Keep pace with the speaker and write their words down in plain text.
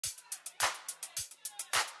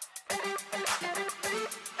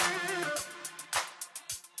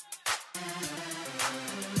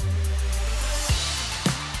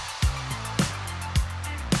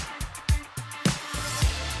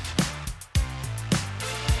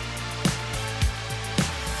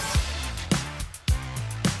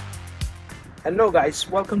Hello guys,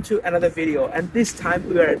 welcome to another video, and this time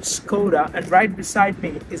we are at Skoda, and right beside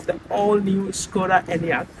me is the all-new Skoda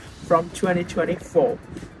Enyaq from 2024.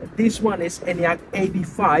 This one is Enyaq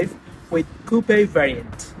 85 with Coupe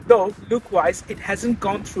variant. Though look-wise it hasn't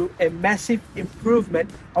gone through a massive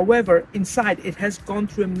improvement, however inside it has gone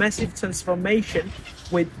through a massive transformation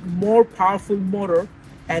with more powerful motor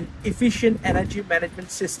and efficient energy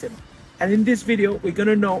management system. And in this video we're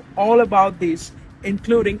gonna know all about this,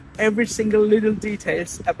 including every single little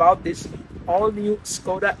details about this all-new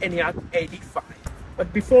Skoda Enyaq 85.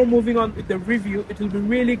 But before moving on with the review, it will be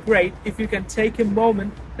really great if you can take a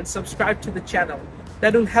moment and subscribe to the channel.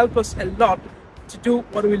 That will help us a lot to do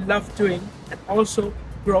what we love doing and also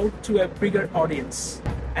grow to a bigger audience.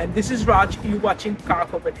 And this is Raj, you watching Car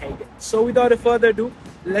Copenhagen. So without a further ado,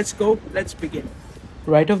 let's begin.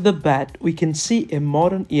 Right off the bat, we can see a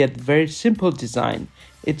modern yet very simple design.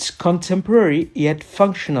 It's contemporary yet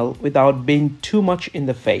functional without being too much in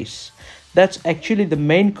the face. That's actually the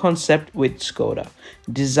main concept with Skoda.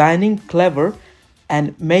 Designing clever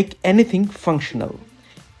and make anything functional.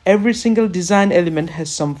 Every single design element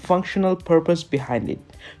has some functional purpose behind it.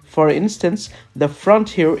 For instance, the front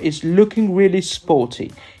here is looking really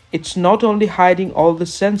sporty. It's not only hiding all the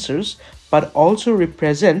sensors, but also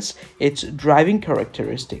represents its driving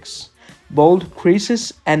characteristics. Bold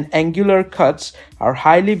creases and angular cuts are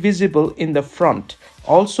highly visible in the front,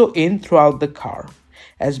 also in throughout the car.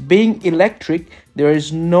 As being electric, there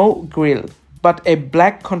is no grille, but a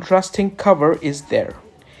black contrasting cover is there.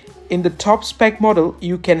 In the top spec model,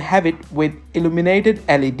 you can have it with illuminated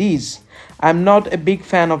LEDs. I'm not a big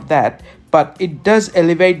fan of that, but it does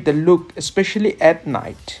elevate the look, especially at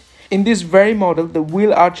night. In this very model, the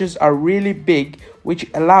wheel arches are really big, which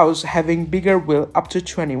allows having bigger wheel up to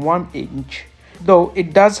 21 inch. Though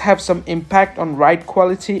it does have some impact on ride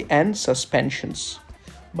quality and suspensions.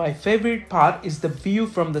 My favorite part is the view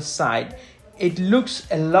from the side. It looks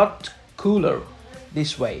a lot cooler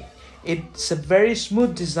this way. It's a very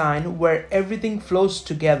smooth design where everything flows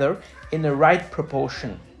together in the right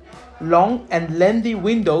proportion. Long and lengthy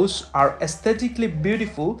windows are aesthetically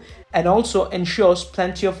beautiful and also ensures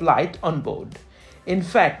plenty of light on board. In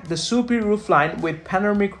fact, the soupy roofline with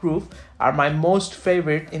panoramic roof are my most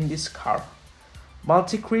favorite in this car.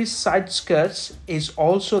 Multi-crease side skirts is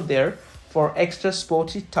also there for extra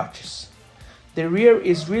sporty touches. The rear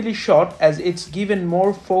is really short as it's given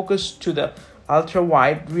more focus to the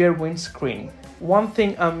ultra-wide rear windscreen. One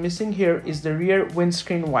thing I'm missing here is the rear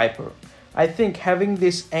windscreen wiper. I think having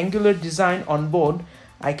this angular design on board,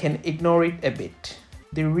 I can ignore it a bit.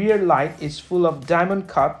 The rear light is full of diamond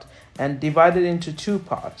cut and divided into two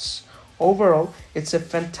parts. Overall, it's a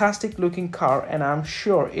fantastic looking car, and I'm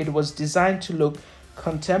sure it was designed to look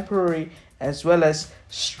contemporary as well as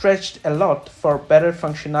stretched a lot for better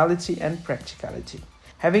functionality and practicality.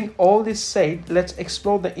 Having all this said, let's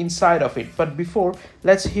explore the inside of it, but before,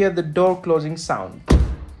 let's hear the door closing sound.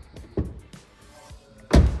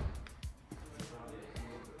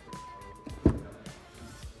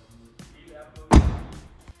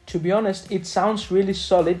 To be honest, it sounds really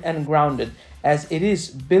solid and grounded as it is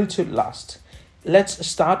built to last. Let's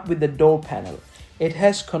start with the door panel. It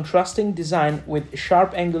has contrasting design with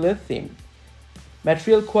sharp angular theme.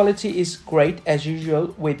 Material quality is great as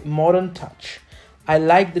usual with modern touch. I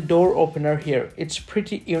like the door opener here. It's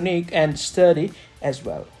pretty unique and sturdy as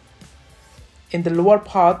well. In the lower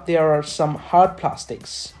part there are some hard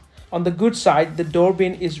plastics. On the good side, the door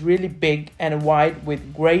bin is really big and wide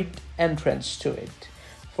with great entrance to it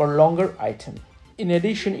for longer item. In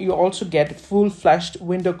addition, you also get full flashed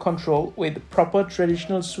window control with proper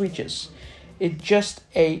traditional switches. It's just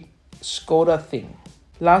a Skoda thing.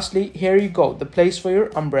 Lastly, here you go, the place for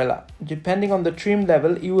your umbrella. Depending on the trim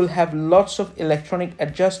level, you will have lots of electronic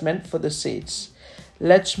adjustment for the seats.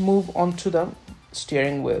 Let's move on to the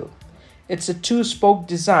steering wheel. It's a two-spoke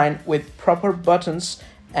design with proper buttons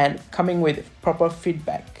and coming with proper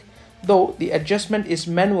feedback. Though the adjustment is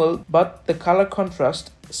manual, but the color contrast,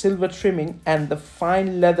 silver trimming and the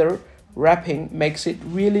fine leather wrapping makes it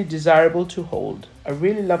really desirable to hold. I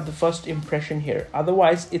really love the first impression here.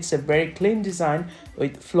 Otherwise, it's a very clean design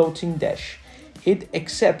with floating dash. It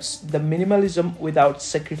accepts the minimalism without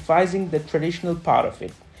sacrificing the traditional part of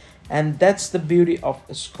it. And that's the beauty of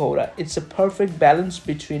a Skoda. It's a perfect balance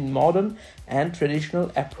between modern and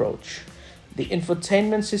traditional approach. The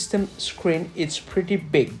infotainment system screen is pretty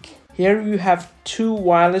big. Here you have two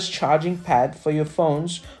wireless charging pads for your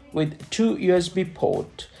phones with two USB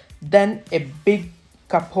ports. Then a big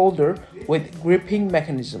cup holder with gripping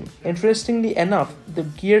mechanism. Interestingly enough, the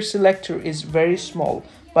gear selector is very small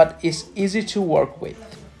but is easy to work with.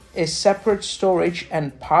 A separate storage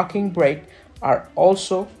and parking brake are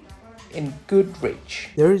also in good reach.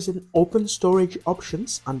 There is an open storage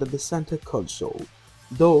options under the center console.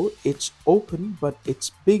 Though it's open, but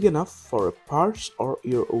it's big enough for a purse or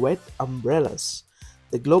your wet umbrellas.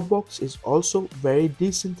 The glove box is also very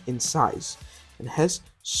decent in size and has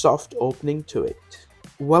soft opening to it.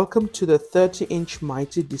 Welcome to the 30-inch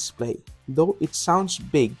mighty display. Though it sounds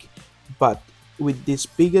big, but with this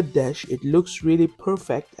bigger dash it looks really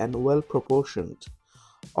perfect and well proportioned.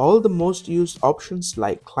 All the most used options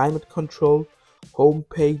like climate control, home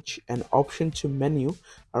page and option to menu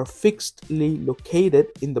are fixedly located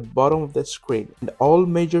in the bottom of the screen, and all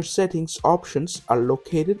major settings options are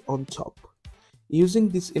located on top. Using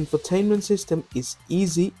this infotainment system is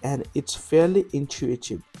easy and it's fairly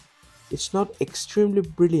intuitive. It's not extremely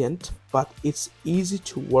brilliant, but it's easy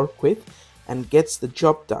to work with and gets the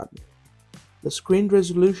job done. The screen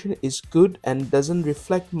resolution is good and doesn't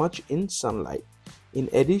reflect much in sunlight. In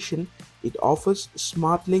addition, it offers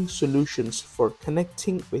SmartLink solutions for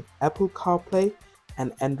connecting with Apple CarPlay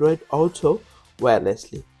and Android Auto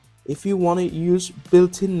wirelessly. If you want to use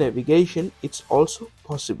built-in navigation, it's also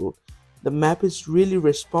possible. The map is really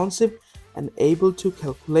responsive and able to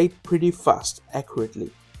calculate pretty fast,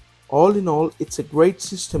 accurately. All in all, it's a great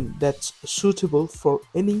system that's suitable for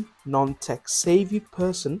any non-tech savvy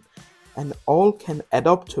person, and all can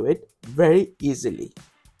adopt to it very easily.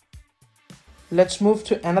 Let's move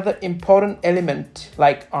to another important element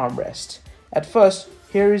like armrest. At first,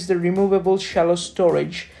 here is the removable shallow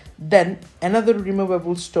storage, then another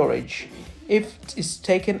removable storage. If it is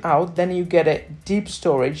taken out, then you get a deep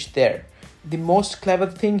storage there. The most clever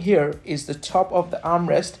thing here is the top of the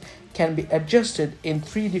armrest can be adjusted in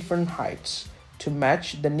 3 different heights to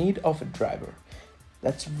match the need of a driver.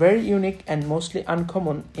 That's very unique and mostly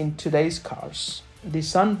uncommon in today's cars. The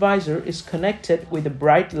sun visor is connected with a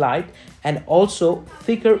bright light and also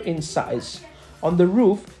thicker in size. On the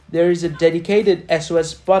roof, there is a dedicated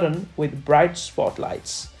SOS button with bright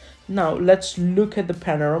spotlights. Now let's look at the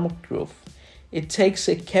panoramic roof. It takes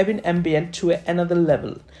a cabin ambient to another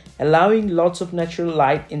level, allowing lots of natural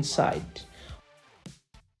light inside.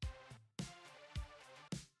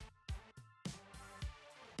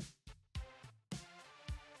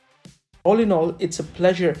 All in all, it's a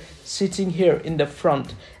pleasure sitting here in the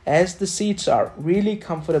front as the seats are really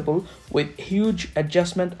comfortable with huge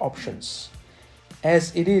adjustment options,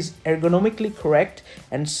 as it is ergonomically correct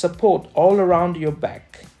and support all around your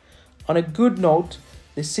back. On a good note,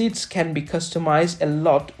 the seats can be customized a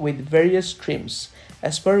lot with various trims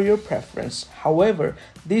as per your preference. However,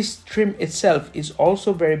 this trim itself is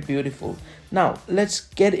also very beautiful. Now let's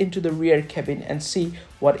get into the rear cabin and see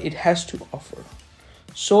what it has to offer.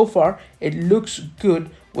 So far, it looks good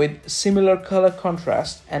with similar color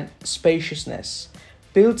contrast and spaciousness.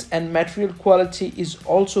 Build and material quality is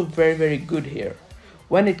also very good here.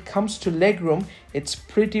 When it comes to legroom, it's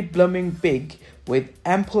pretty blooming big with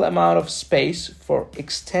ample amount of space for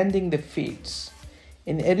extending the feet.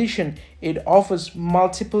 In addition, it offers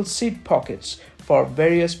multiple seat pockets for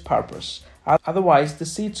various purposes. Otherwise, the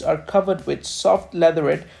seats are covered with soft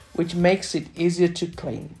leatherette, which makes it easier to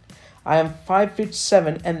clean. I am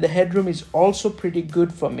 5'7" and the headroom is also pretty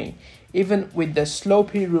good for me, even with the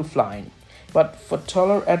slopey roofline. But for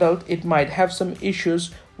taller adult, it might have some issues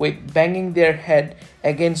with banging their head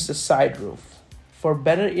against the side roof. For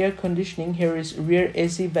better air conditioning, here is rear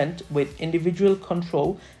AC vent with individual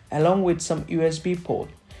control along with some USB port.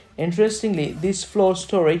 Interestingly, this floor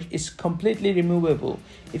storage is completely removable.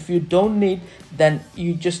 If you don't need, then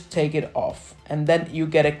you just take it off and then you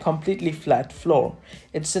get a completely flat floor.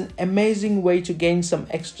 It's an amazing way to gain some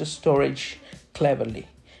extra storage cleverly.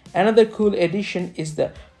 Another cool addition is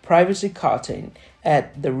the privacy curtain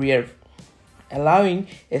at the rear, allowing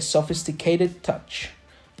a sophisticated touch.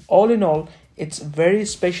 All in all, it's a very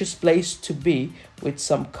spacious place to be with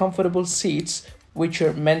some comfortable seats which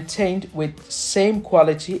are maintained with same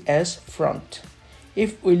quality as front.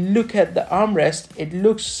 If we look at the armrest, it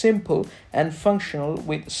looks simple and functional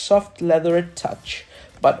with soft leatherette touch.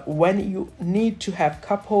 But when you need to have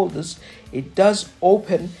cup holders, it does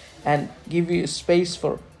open and give you space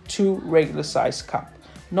for 2 regular size cup.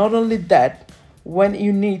 Not only that, when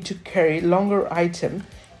you need to carry longer item,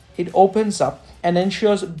 it opens up and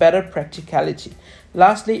ensures better practicality.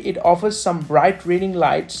 Lastly, it offers some bright reading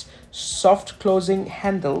lights, soft closing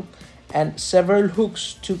handle, and several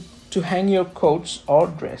hooks to hang your coats or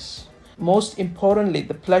dress. Most importantly,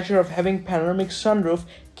 the pleasure of having panoramic sunroof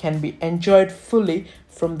can be enjoyed fully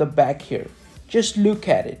from the back here. Just look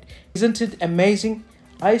at it. Isn't it amazing?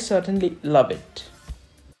 I certainly love it.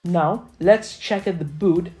 Now let's check at the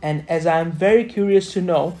boot, and as I am very curious to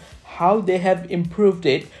know how they have improved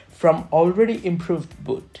it from already improved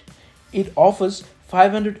boot. It offers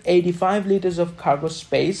 585 liters of cargo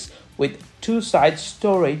space with two-side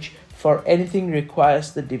storage for anything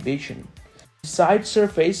requires the division. The side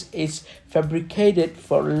surface is fabricated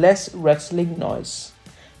for less rattling noise.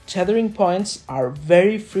 Tethering points are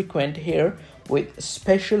very frequent here with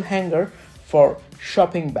special hanger for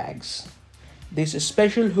shopping bags. This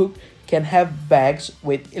special hook can have bags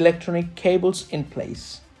with electronic cables in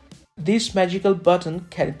place. This magical button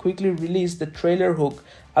can quickly release the trailer hook,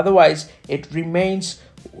 otherwise it remains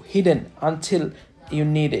hidden until you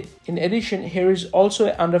need it. In addition, here is also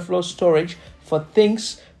an underfloor storage for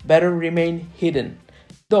things better remain hidden.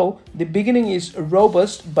 Though the beginning is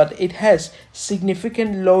robust, but it has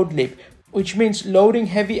significant load lip, which means loading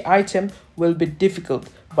heavy item will be difficult,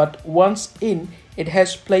 but once in, it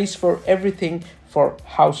has place for everything for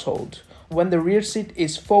household. When the rear seat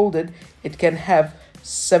is folded, it can have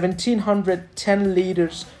 1710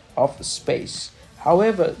 liters of space.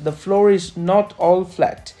 However, the floor is not all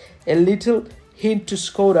flat. A little hint to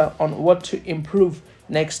Skoda on what to improve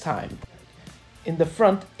next time. In the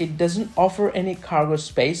front, it doesn't offer any cargo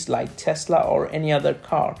space like Tesla or any other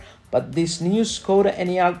car, but this new Skoda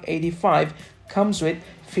Enyaq 85 comes with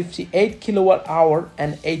 58 kilowatt hour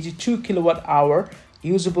and 82 kilowatt hour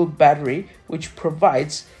usable battery, which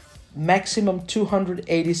provides maximum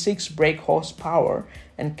 286 brake horsepower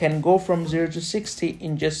and can go from 0 to 60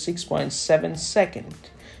 in just 6.7 seconds.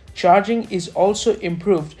 Charging is also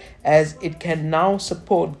improved as it can now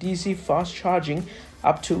support DC fast charging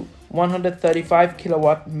up to 135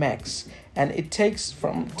 kilowatt max, and it takes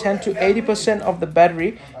from 10 to 80% of the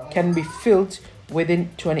battery can be filled within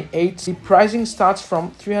 28. The pricing starts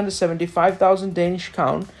from 375,000 Danish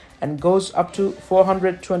crown and goes up to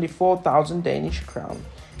 424,000 Danish crown.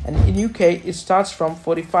 And in UK it starts from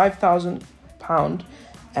 45,000 pound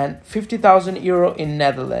and 50,000 euro in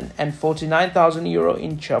Netherlands and 49,000 euro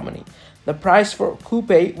in Germany. The price for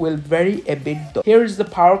Coupe will vary a bit though. Here is the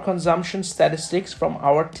power consumption statistics from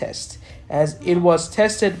our test. As it was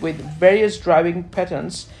tested with various driving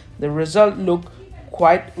patterns, the result looked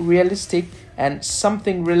quite realistic and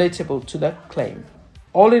something relatable to the claim.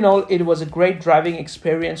 All in all, it was a great driving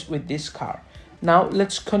experience with this car. Now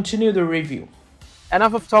let's continue the review.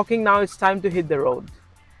 Enough of talking, now it's time to hit the road.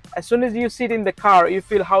 As soon as you sit in the car, you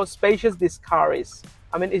feel how spacious this car is.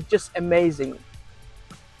 I mean, it's just amazing.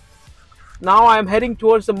 Now I'm heading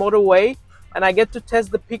towards the motorway and I get to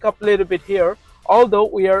test the pickup a little bit here. Although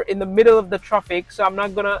we are in the middle of the traffic, so I'm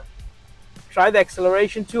not gonna try the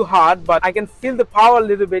acceleration too hard, but I can feel the power a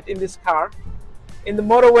little bit in this car. In the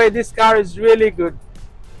motorway, this car is really good.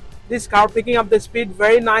 This car picking up the speed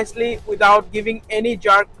very nicely without giving any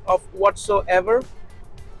jerk of whatsoever.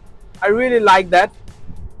 I really like that.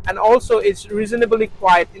 And also it's reasonably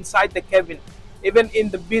quiet inside the cabin, even in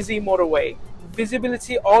the busy motorway.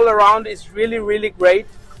 Visibility all around is really great.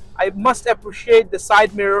 I must appreciate the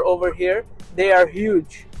side mirror over here. They are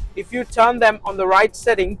huge. If you turn them on the right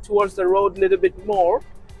setting towards the road a little bit more,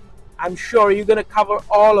 I'm sure you're gonna cover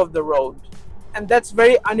all of the road. And that's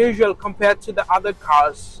very unusual compared to the other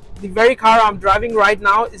cars. The very car I'm driving right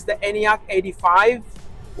now is the Enyaq 85.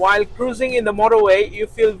 While cruising in the motorway, you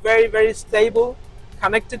feel very stable,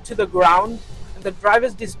 connected to the ground. And the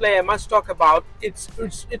driver's display I must talk about,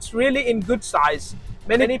 it's really in good size.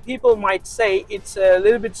 Many people might say it's a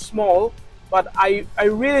little bit small, but I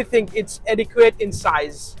really think it's adequate in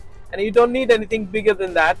size. And you don't need anything bigger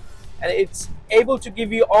than that. And it's able to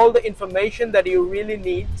give you all the information that you really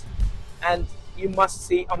need and you must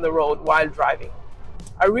see on the road while driving.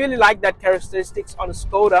 I really like that characteristics on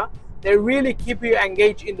Skoda. They really keep you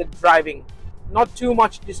engaged in the driving, not too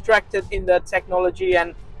much distracted in the technology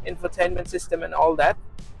and infotainment system and all that.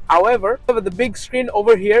 However, the big screen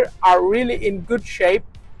over here are really in good shape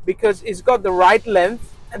because it's got the right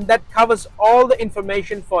length and that covers all the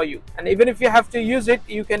information for you. And even if you have to use it,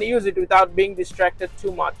 you can use it without being distracted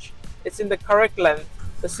too much. It's in the correct length.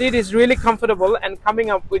 The seat is really comfortable and coming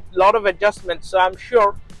up with a lot of adjustments, so I'm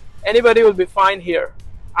sure anybody will be fine here.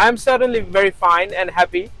 I'm certainly very fine and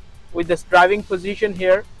happy with this driving position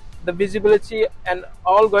here. The visibility and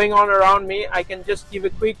all going on around me, I can just give a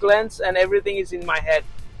quick glance and everything is in my head.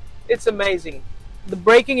 It's amazing. The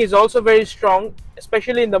braking is also very strong,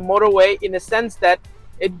 especially in the motorway, in a sense that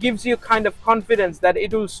it gives you kind of confidence that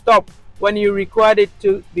it will stop when you require it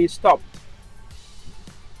to be stopped.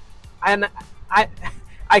 And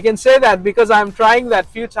I can say that because I'm trying that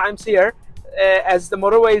few times here, as the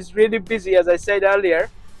motorway is really busy, as I said earlier.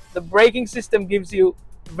 The braking system gives you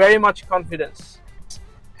very much confidence.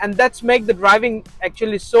 And that's make the driving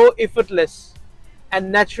actually so effortless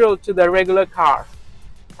and natural to the regular car.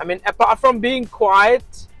 I mean, apart from being quiet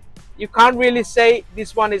you can't really say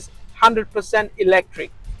this one is 100%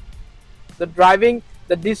 electric. The driving,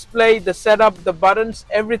 the display, the setup, the buttons,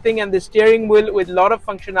 everything, and the steering wheel with a lot of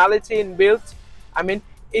functionality inbuilt. I mean,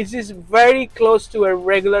 it is very close to a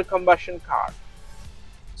regular combustion car.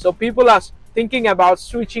 So people are thinking about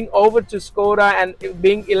switching over to Skoda and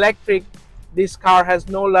being electric. This car has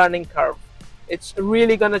no learning curve. It's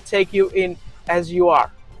really gonna take you in as you are.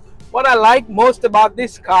 What I like most about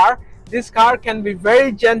this car can be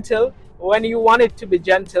very gentle when you want it to be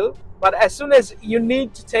gentle, but as soon as you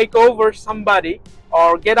need to take over somebody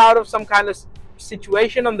or get out of some kind of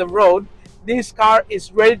situation on the road, this car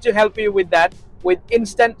is ready to help you with that with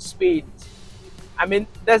instant speed. I mean,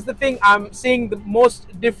 that's the thing I'm seeing the most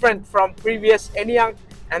different from previous Enyaq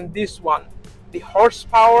and this one. The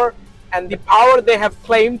horsepower and the power they have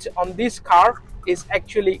claimed on this car is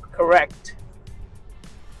actually correct.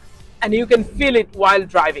 And you can feel it while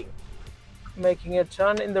driving. Making a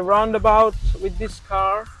turn in the roundabout with this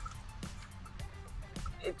car.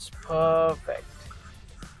 It's perfect.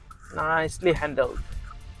 Nicely handled.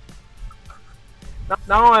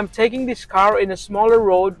 Now I'm taking this car in a smaller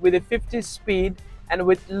road with a 50 speed and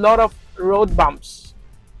with a lot of road bumps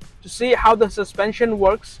to see how the suspension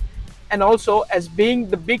works, and also, as being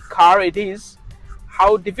the big car it is,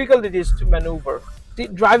 how difficult it is to maneuver. See,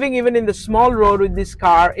 driving even in the small road with this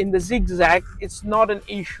car in the zigzag, it's not an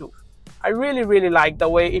issue. I really like the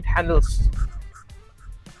way it handles.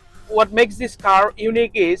 What makes this car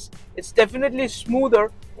unique is it's definitely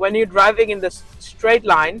smoother when you're driving in the straight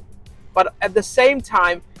line, but at the same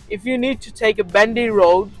time, if you need to take a bendy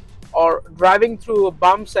road or driving through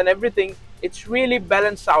bumps and everything, it's really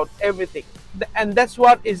balanced out everything. And that's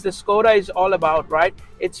what the Skoda is all about, right?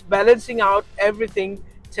 It's balancing out everything,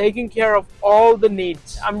 taking care of all the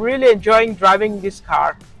needs. I'm really enjoying driving this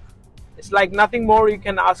car. It's like nothing more you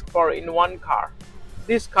can ask for in one car.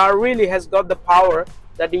 This car really has got the power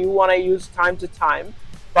that you want to use time to time,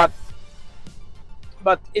 but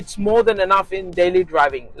it's more than enough in daily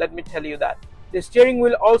driving, let me tell you that. The steering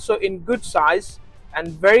wheel also in good size and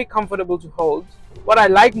very comfortable to hold. What I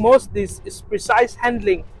like most is precise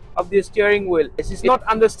handling of the steering wheel. It's not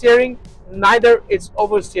understeering, neither it's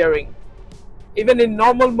oversteering. Even in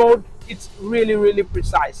normal mode, it's really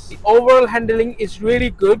precise. The overall handling is really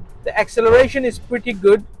good. The acceleration is pretty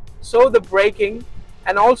good. So the braking,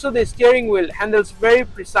 and also the steering wheel handles very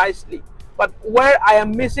precisely. But where I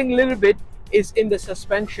am missing a little bit is in the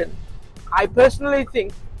suspension. I personally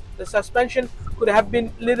think the suspension could have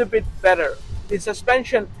been a little bit better. The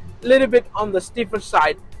suspension a little bit on the stiffer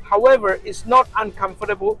side. However, it's not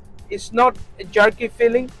uncomfortable. It's not a jerky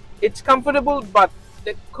feeling. It's comfortable, but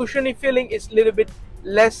the cushiony feeling is a little bit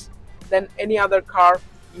less than any other car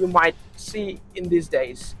you might see in these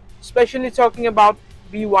days. Especially talking about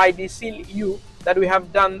BYD Seal U that we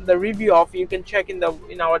have done the review of, you can check in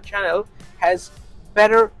our channel, has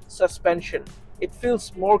better suspension. It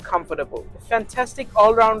feels more comfortable. A fantastic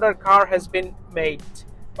all-rounder car has been made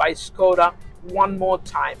by Skoda one more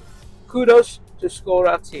time. Kudos to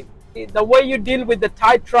Skoda team. The way you deal with the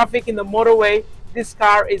tight traffic in the motorway, this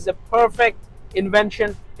car is a perfect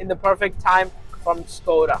invention in the perfect time from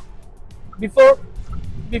Skoda. Before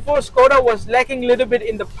Skoda was lacking a little bit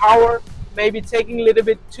in the power, maybe taking a little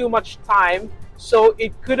bit too much time, so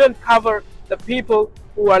it couldn't cover the people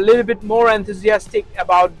who are a little bit more enthusiastic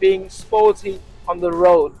about being sporty on the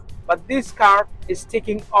road. But this car is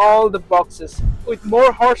ticking all the boxes. With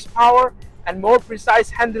more horsepower and more precise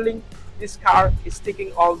handling, this car is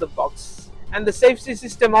ticking all the boxes. And the safety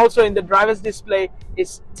system also in the driver's display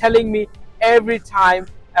is telling me every time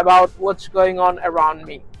about what's going on around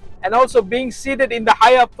me. And also, being seated in the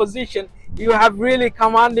higher position, you have really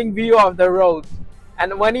commanding view of the road.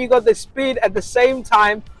 And when you got the speed at the same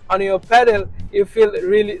time on your pedal, you feel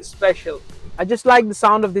really special. I just like the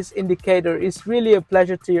sound of this indicator. It's really a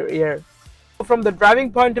pleasure to your ear. From the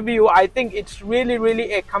driving point of view, I think it's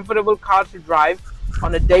really a comfortable car to drive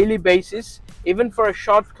on a daily basis, even for a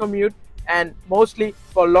short commute, and mostly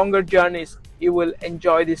for longer journeys. You will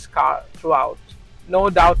enjoy this car throughout, no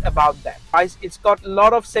doubt about that. It's got a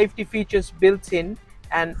lot of safety features built in,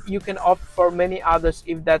 and you can opt for many others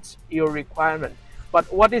if that's your requirement.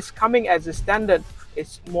 But what is coming as a standard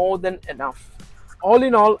is more than enough. All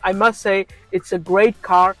in all, I must say it's a great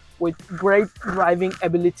car with great driving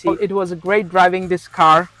ability. It was a great driving this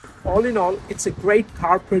car. All in all, it's a great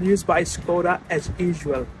car produced by Skoda as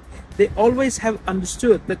usual. They always have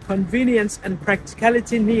understood the convenience and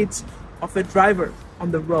practicality needs of a driver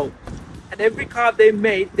on the road. And every car they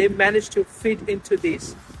made, they managed to fit into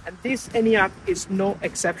this. And this Enyaq is no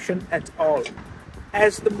exception at all.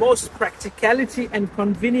 as the most practicality and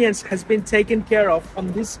convenience has been taken care of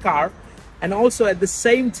on this car, and also at the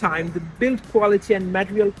same time the build quality and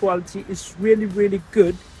material quality is really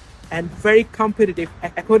good and very competitive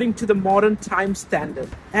according to the modern time standard.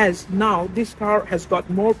 As now this car has got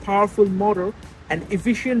more powerful motor and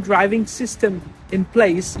efficient driving system in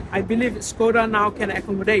place, I believe Skoda now can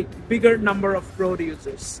accommodate bigger number of road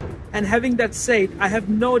users. And having that said, I have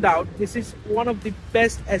no doubt this is one of the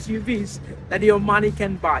best SUVs that your money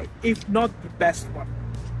can buy, if not the best one.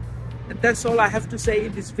 And that's all I have to say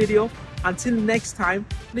in this video. Until next time,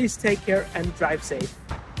 please take care and drive safe.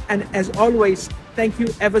 And as always, thank you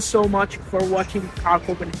ever so much for watching Car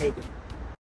Copenhagen.